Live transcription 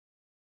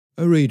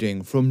A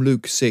reading from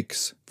Luke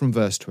 6 from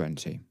verse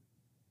 20.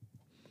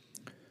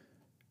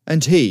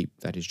 And he,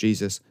 that is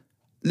Jesus,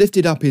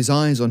 lifted up his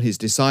eyes on his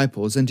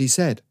disciples, and he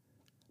said,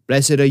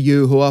 Blessed are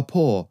you who are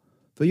poor,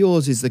 for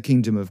yours is the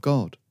kingdom of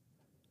God.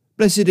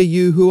 Blessed are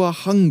you who are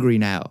hungry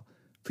now,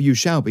 for you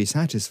shall be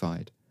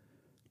satisfied.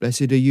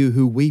 Blessed are you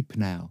who weep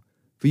now,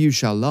 for you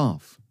shall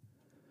laugh.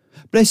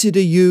 Blessed are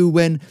you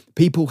when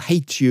people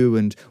hate you,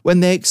 and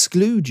when they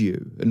exclude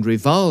you, and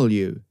revile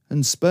you,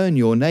 and spurn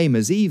your name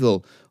as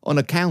evil on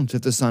account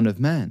of the Son of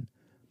Man.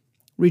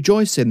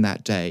 Rejoice in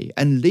that day,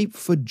 and leap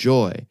for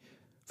joy,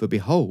 for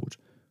behold,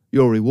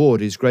 your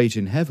reward is great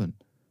in heaven,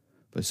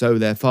 for so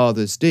their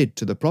fathers did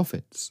to the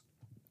prophets.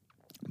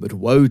 But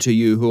woe to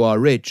you who are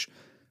rich,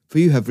 for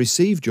you have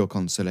received your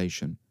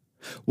consolation.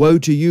 Woe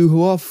to you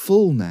who are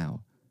full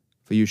now,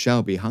 for you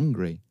shall be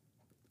hungry.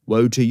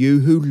 Woe to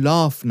you who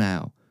laugh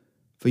now,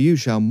 for you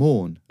shall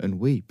mourn and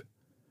weep.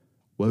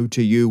 Woe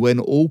to you when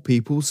all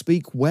people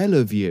speak well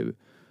of you,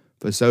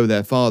 for so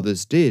their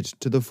fathers did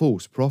to the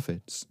false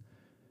prophets.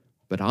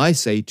 But I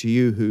say to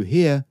you who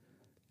hear,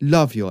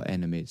 love your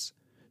enemies,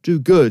 do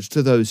good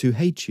to those who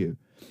hate you,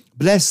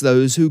 bless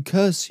those who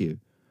curse you,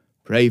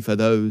 pray for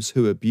those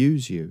who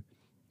abuse you.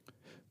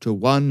 To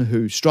one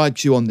who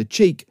strikes you on the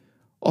cheek,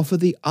 offer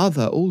the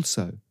other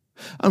also,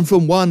 and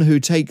from one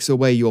who takes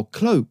away your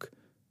cloak,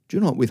 do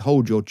not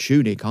withhold your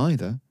tunic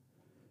either.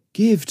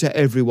 Give to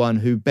everyone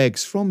who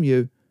begs from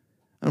you,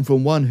 and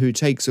from one who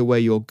takes away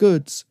your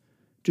goods,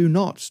 do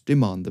not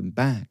demand them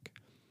back.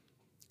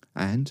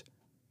 And,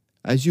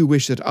 as you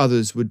wish that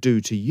others would do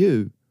to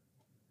you,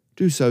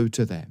 do so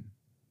to them.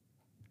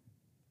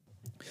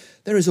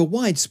 There is a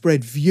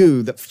widespread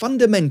view that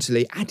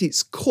fundamentally, at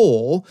its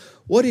core,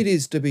 what it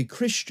is to be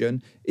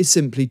Christian is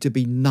simply to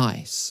be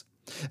nice.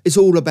 It's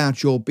all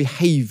about your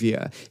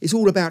behaviour. It's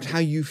all about how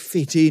you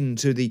fit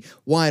into the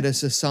wider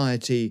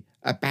society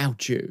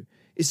about you.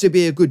 It's to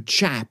be a good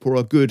chap or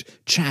a good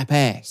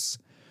chapess.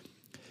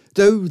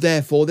 Though,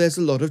 therefore, there's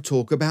a lot of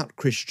talk about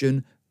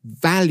Christian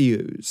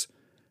values.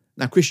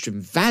 Now,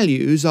 Christian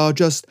values are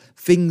just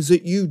things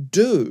that you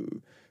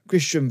do.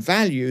 Christian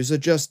values are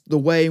just the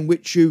way in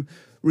which you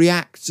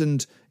react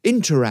and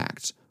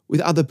interact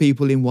with other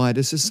people in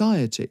wider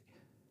society.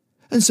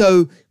 And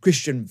so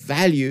Christian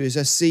values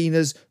are seen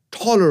as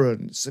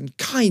tolerance and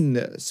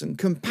kindness and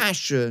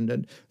compassion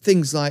and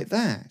things like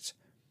that.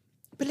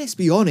 But let's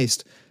be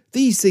honest,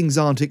 these things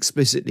aren't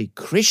explicitly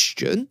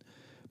Christian,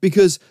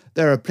 because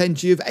there are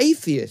plenty of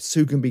atheists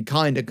who can be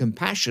kind and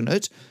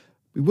compassionate.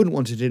 We wouldn't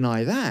want to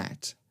deny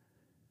that.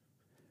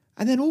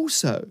 And then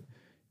also,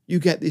 you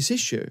get this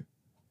issue.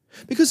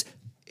 Because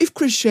if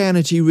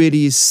Christianity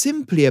really is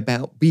simply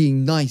about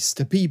being nice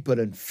to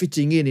people and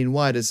fitting in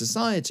wider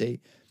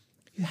society,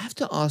 you have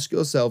to ask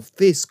yourself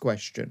this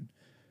question.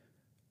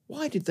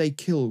 Why did they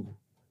kill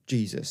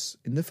Jesus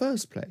in the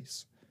first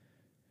place?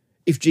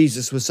 If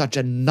Jesus was such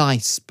a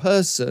nice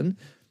person,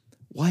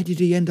 why did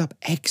he end up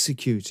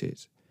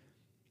executed?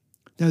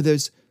 No,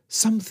 there's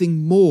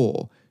something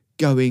more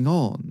going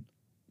on.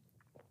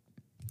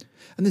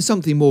 And there's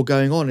something more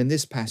going on in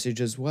this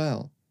passage as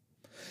well.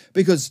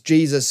 Because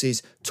Jesus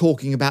is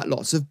talking about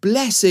lots of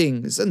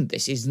blessings, and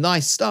this is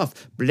nice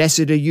stuff.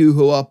 Blessed are you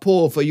who are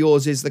poor, for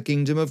yours is the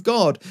kingdom of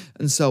God,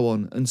 and so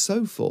on and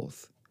so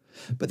forth.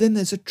 But then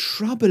there's a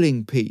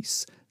troubling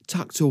piece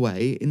tucked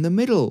away in the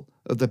middle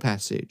of the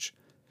passage.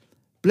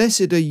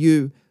 Blessed are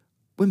you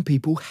when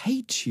people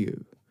hate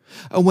you,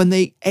 and when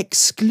they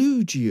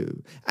exclude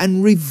you,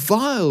 and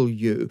revile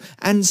you,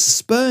 and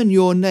spurn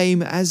your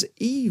name as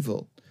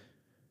evil,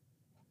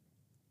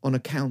 on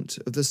account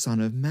of the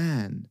Son of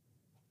Man.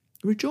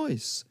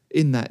 Rejoice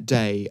in that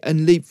day,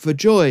 and leap for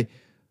joy,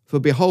 for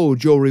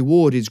behold, your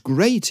reward is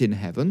great in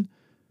heaven,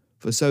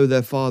 for so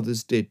their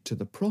fathers did to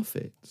the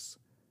prophets.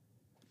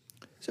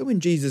 So when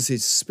Jesus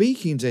is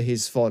speaking to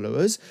his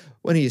followers,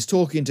 when he is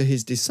talking to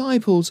his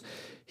disciples,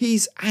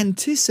 he's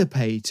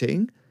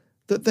anticipating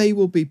that they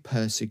will be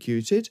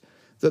persecuted,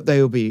 that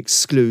they will be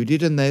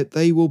excluded, and that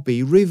they will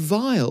be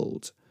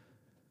reviled.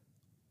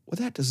 Well,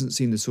 that doesn't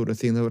seem the sort of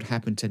thing that would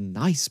happen to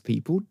nice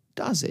people,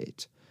 does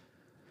it?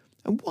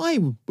 And why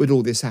would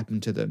all this happen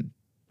to them?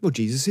 Well,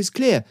 Jesus is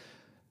clear.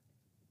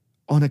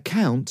 On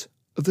account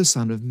of the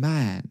Son of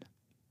Man.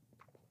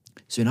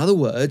 So in other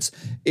words,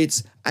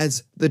 it's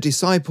as the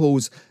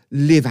disciples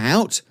live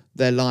out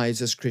their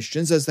lives as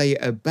Christians, as they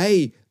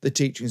obey the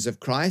teachings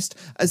of Christ,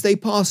 as they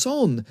pass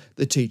on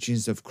the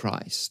teachings of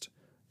Christ,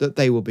 that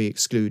they will be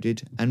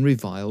excluded and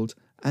reviled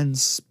and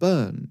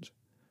spurned.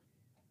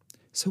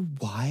 So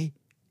why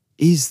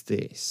is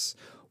this?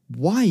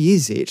 Why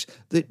is it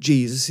that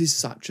Jesus is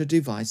such a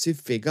divisive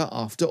figure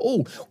after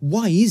all?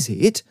 Why is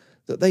it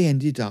that they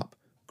ended up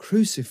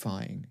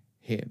crucifying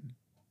him?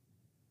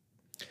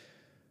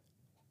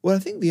 Well, I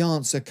think the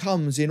answer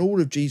comes in all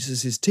of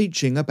Jesus'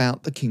 teaching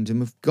about the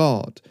kingdom of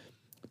God.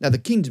 Now, the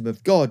kingdom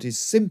of God is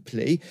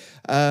simply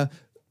a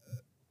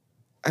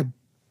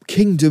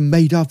kingdom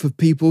made up of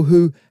people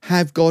who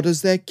have God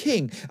as their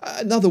king.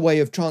 Another way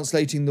of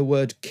translating the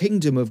word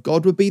kingdom of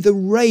God would be the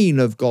reign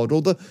of God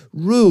or the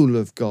rule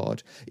of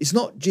God. It's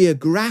not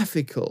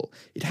geographical.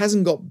 It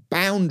hasn't got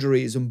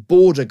boundaries and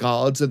border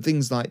guards and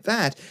things like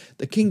that.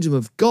 The kingdom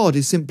of God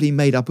is simply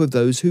made up of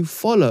those who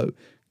follow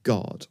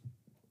God.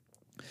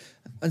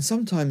 And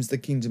sometimes the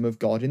kingdom of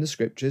God in the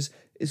scriptures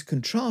is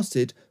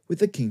contrasted with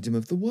the kingdom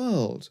of the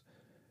world,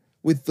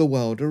 with the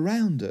world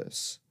around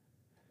us.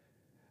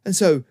 And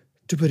so,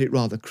 to put it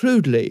rather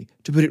crudely,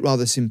 to put it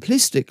rather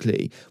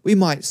simplistically, we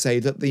might say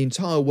that the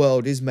entire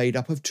world is made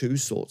up of two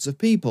sorts of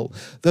people.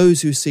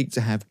 Those who seek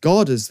to have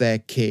God as their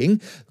king,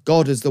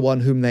 God as the one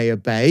whom they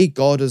obey,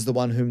 God as the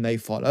one whom they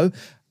follow,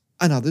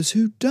 and others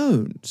who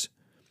don't.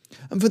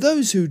 And for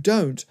those who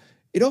don't,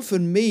 it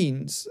often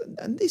means,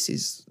 and this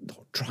is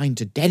not trying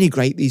to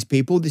denigrate these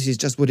people, this is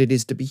just what it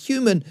is to be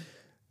human,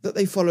 that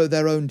they follow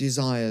their own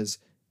desires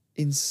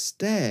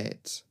instead.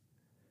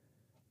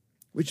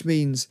 Which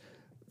means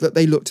that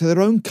they look to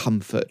their own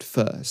comfort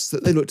first,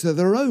 that they look to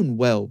their own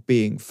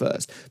well-being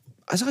first.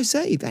 As I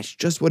say, that's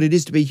just what it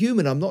is to be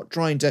human. I'm not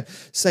trying to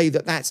say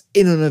that that's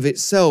in and of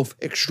itself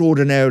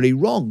extraordinarily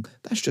wrong.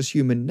 That's just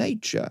human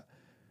nature.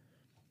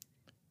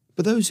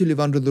 But those who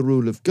live under the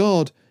rule of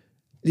God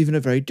live in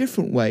a very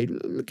different way.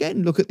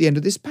 Again, look at the end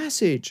of this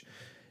passage.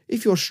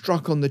 If you're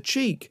struck on the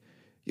cheek,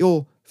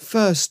 your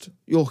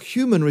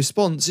human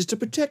response is to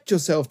protect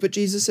yourself, but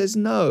Jesus says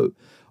no,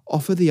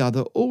 offer the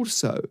other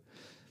also.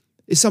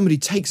 If somebody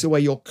takes away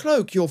your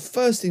cloak, your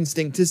first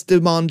instinct is to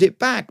demand it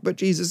back, but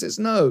Jesus says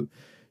no,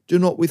 do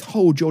not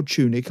withhold your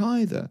tunic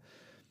either.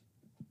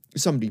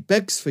 If somebody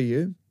begs for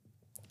you,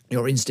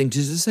 your instinct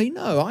is to say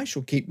no, I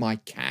shall keep my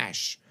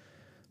cash.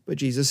 But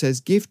Jesus says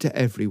give to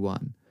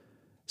everyone.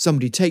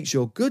 Somebody takes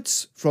your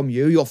goods from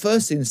you, your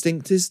first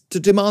instinct is to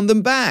demand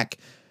them back.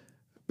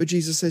 But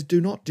Jesus says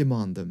do not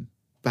demand them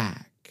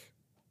back.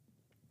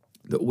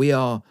 That we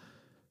are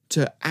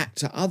to act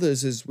to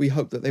others as we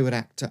hope that they would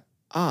act to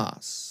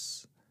us.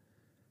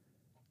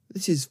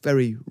 This is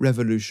very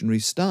revolutionary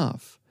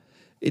stuff.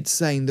 It's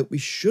saying that we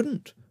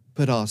shouldn't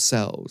put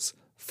ourselves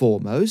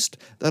foremost,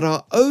 that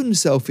our own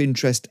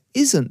self-interest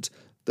isn't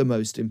the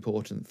most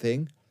important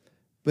thing,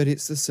 but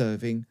it's the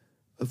serving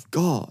of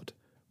God,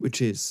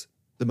 which is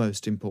the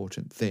most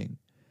important thing.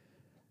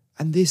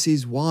 And this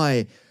is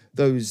why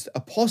those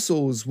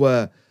apostles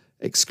were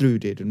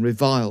excluded and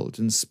reviled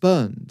and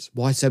spurned,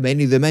 why so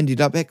many of them ended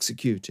up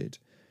executed,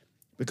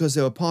 because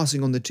they were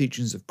passing on the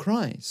teachings of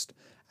Christ.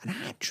 And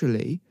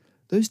actually,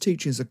 those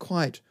teachings are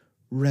quite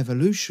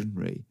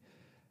revolutionary.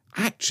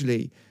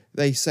 Actually,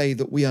 they say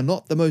that we are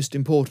not the most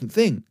important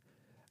thing.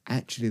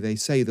 Actually, they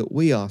say that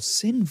we are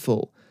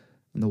sinful,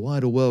 and the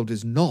wider world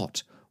does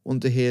not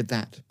want to hear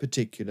that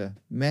particular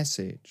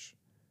message.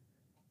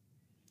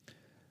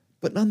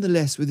 But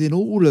nonetheless, within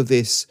all of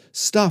this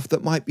stuff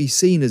that might be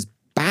seen as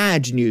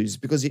bad news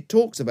because it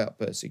talks about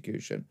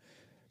persecution,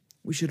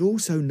 we should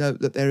also note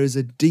that there is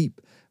a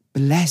deep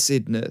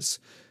blessedness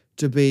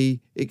to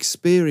be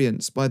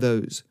experienced by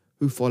those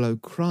who follow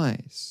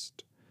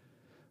Christ,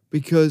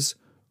 because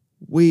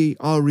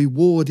our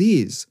reward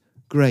is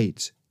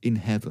great in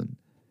heaven,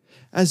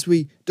 as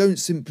we don't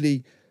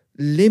simply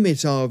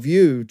limit our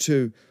view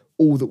to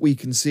all that we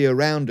can see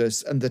around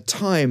us and the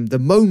time, the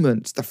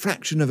moment, the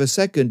fraction of a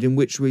second in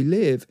which we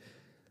live.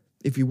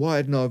 If we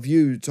widen our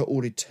view to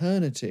all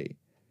eternity,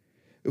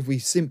 if we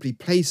simply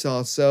place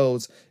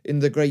ourselves in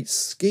the great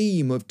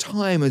scheme of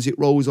time as it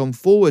rolls on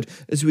forward,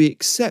 as we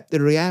accept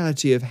the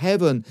reality of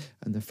heaven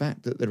and the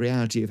fact that the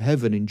reality of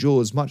heaven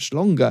endures much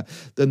longer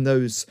than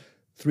those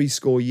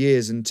 80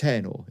 years and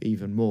 10 or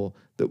even more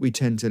that we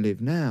tend to live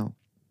now.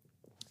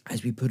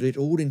 As we put it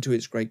all into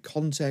its great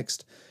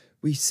context,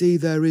 we see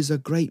there is a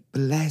great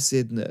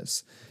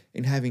blessedness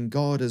in having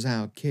God as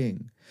our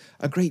King,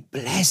 a great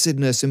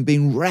blessedness in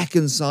being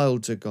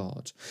reconciled to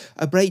God,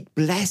 a great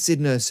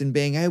blessedness in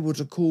being able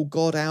to call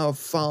God our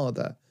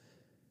Father.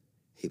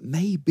 It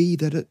may be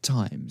that at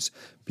times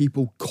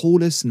people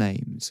call us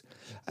names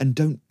and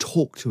don't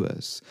talk to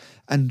us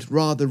and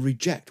rather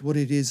reject what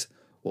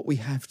we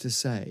have to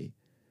say.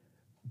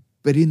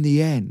 But in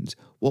the end,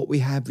 what we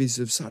have is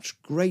of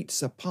such great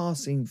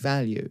surpassing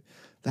value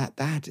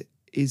that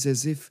is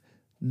as if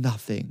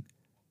nothing.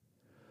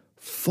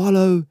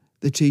 Follow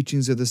the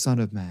teachings of the Son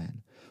of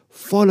Man.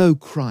 Follow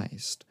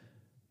Christ.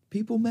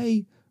 People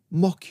may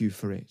mock you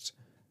for it,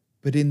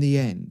 but in the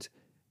end,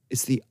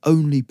 it's the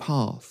only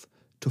path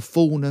to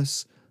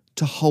fullness,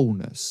 to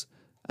wholeness,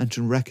 and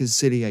to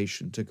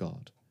reconciliation to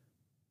God.